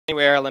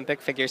Weir,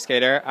 Olympic figure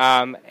skater,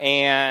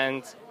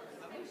 and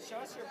show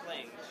us your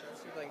bling. Show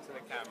us your bling to the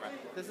camera.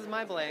 This is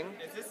my bling.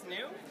 Is this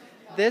new?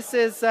 This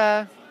is,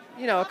 a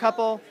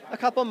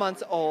couple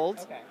months old.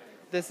 Okay.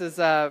 This is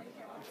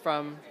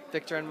from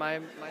Victor and my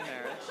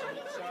marriage.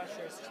 Show us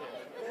yours too.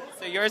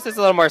 So yours is a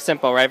little more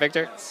simple, right,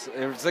 Victor?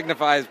 It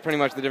signifies pretty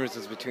much the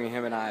differences between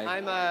him and I.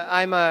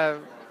 I'm a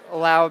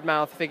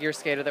loudmouth figure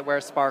skater that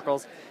wears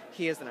sparkles.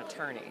 He is an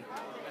attorney.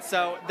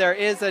 So there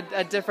is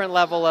a different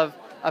level of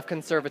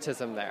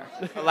conservatism there.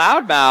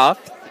 Loudmouth.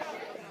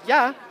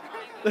 Yeah.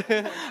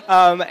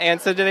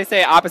 And so do they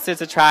say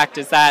opposites attract?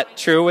 Is that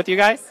true with you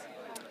guys?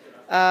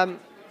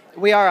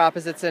 We are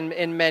opposites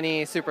in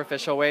many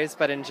superficial ways,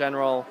 but in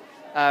general,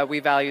 we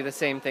value the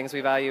same things.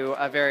 We value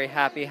a very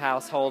happy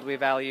household. We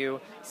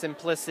value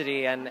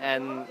simplicity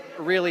and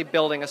really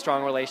building a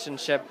strong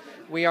relationship.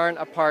 We aren't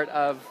a part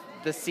of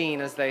the scene,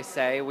 as they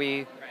say.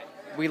 We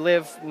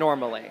live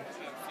normally.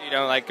 You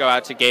don't like go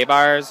out to gay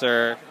bars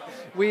or?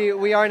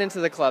 We aren't into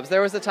the clubs.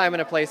 There was a time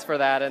and a place for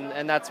that,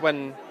 and that's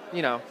when,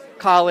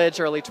 college,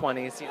 early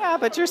 20s. Yeah,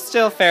 but you're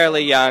still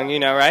fairly young,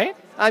 right?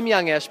 I'm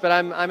youngish, but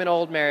I'm an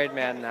old married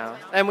man now.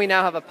 And we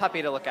now have a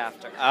puppy to look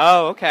after.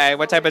 Oh, okay.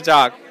 What type of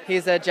dog?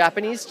 He's a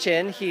Japanese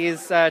Chin.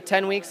 He's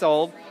 10 weeks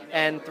old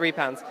and 3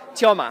 pounds.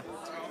 Tyoma.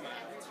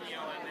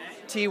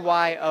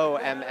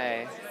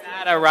 Tyoma. Is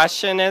that a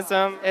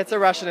Russianism? It's a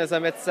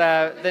Russianism. It's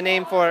the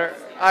name for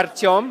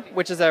Artyom,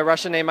 which is a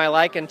Russian name I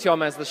like, and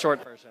Tyoma is the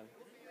short version.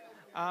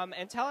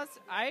 And tell us,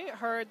 I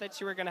heard that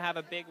you were going to have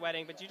a big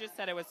wedding, but you just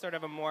said it was sort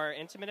of a more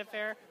intimate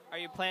affair. Are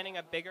you planning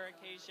a bigger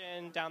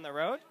occasion down the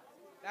road?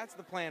 That's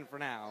the plan for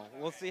now.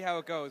 We'll see how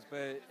it goes,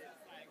 but...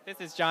 This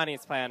is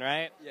Johnny's plan,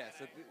 right? Yes.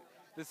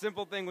 The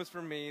simple thing was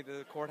for me.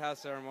 The courthouse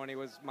ceremony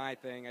was my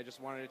thing. I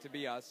just wanted it to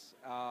be us.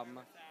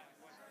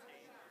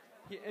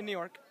 In New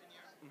York.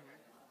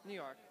 Mm-hmm. New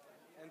York.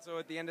 And so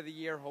at the end of the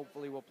year,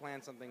 hopefully we'll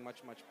plan something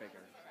much, much bigger.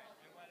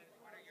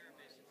 What are your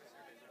ambitions? What's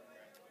your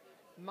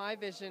vision? My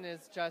vision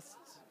is just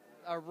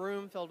a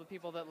room filled with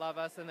people that love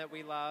us and that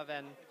we love,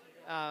 and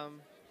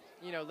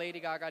Lady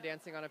Gaga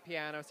dancing on a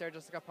piano, Sarah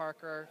Jessica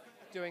Parker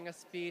doing a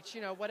speech,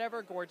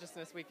 whatever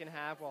gorgeousness we can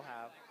have, we'll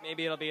have.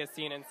 Maybe it'll be a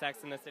scene in Sex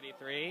and the City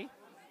 3.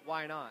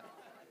 Why not?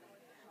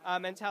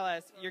 And tell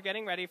us, you're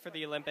getting ready for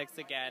the Olympics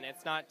again.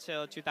 It's not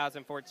till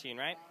 2014,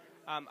 right?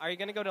 Are you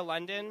going to go to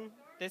London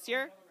this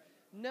year?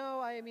 No,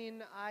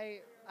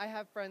 I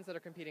have friends that are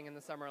competing in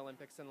the Summer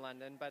Olympics in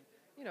London, but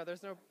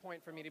there's no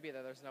point for me to be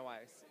there. There's no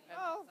ice.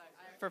 Oh,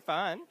 for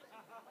fun.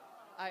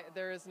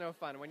 There is no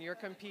fun. When you're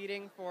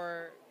competing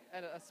for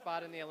a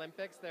spot in the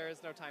Olympics, there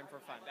is no time for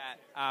fun.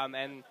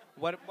 And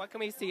what can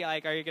we see?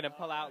 Like, are you going to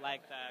pull out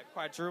like the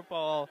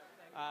quadruple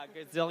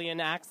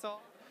gazillion axle?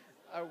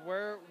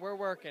 We're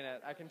working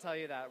it. I can tell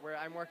you that.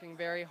 I'm working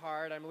very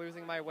hard. I'm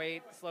losing my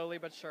weight slowly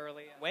but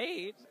surely.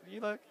 Weight?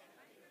 You look.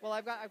 Well,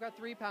 I've got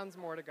 3 pounds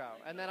more to go,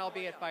 and then I'll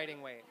be at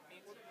fighting weight.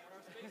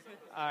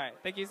 All right.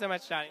 Thank you so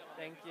much, Johnny.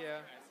 Thank you.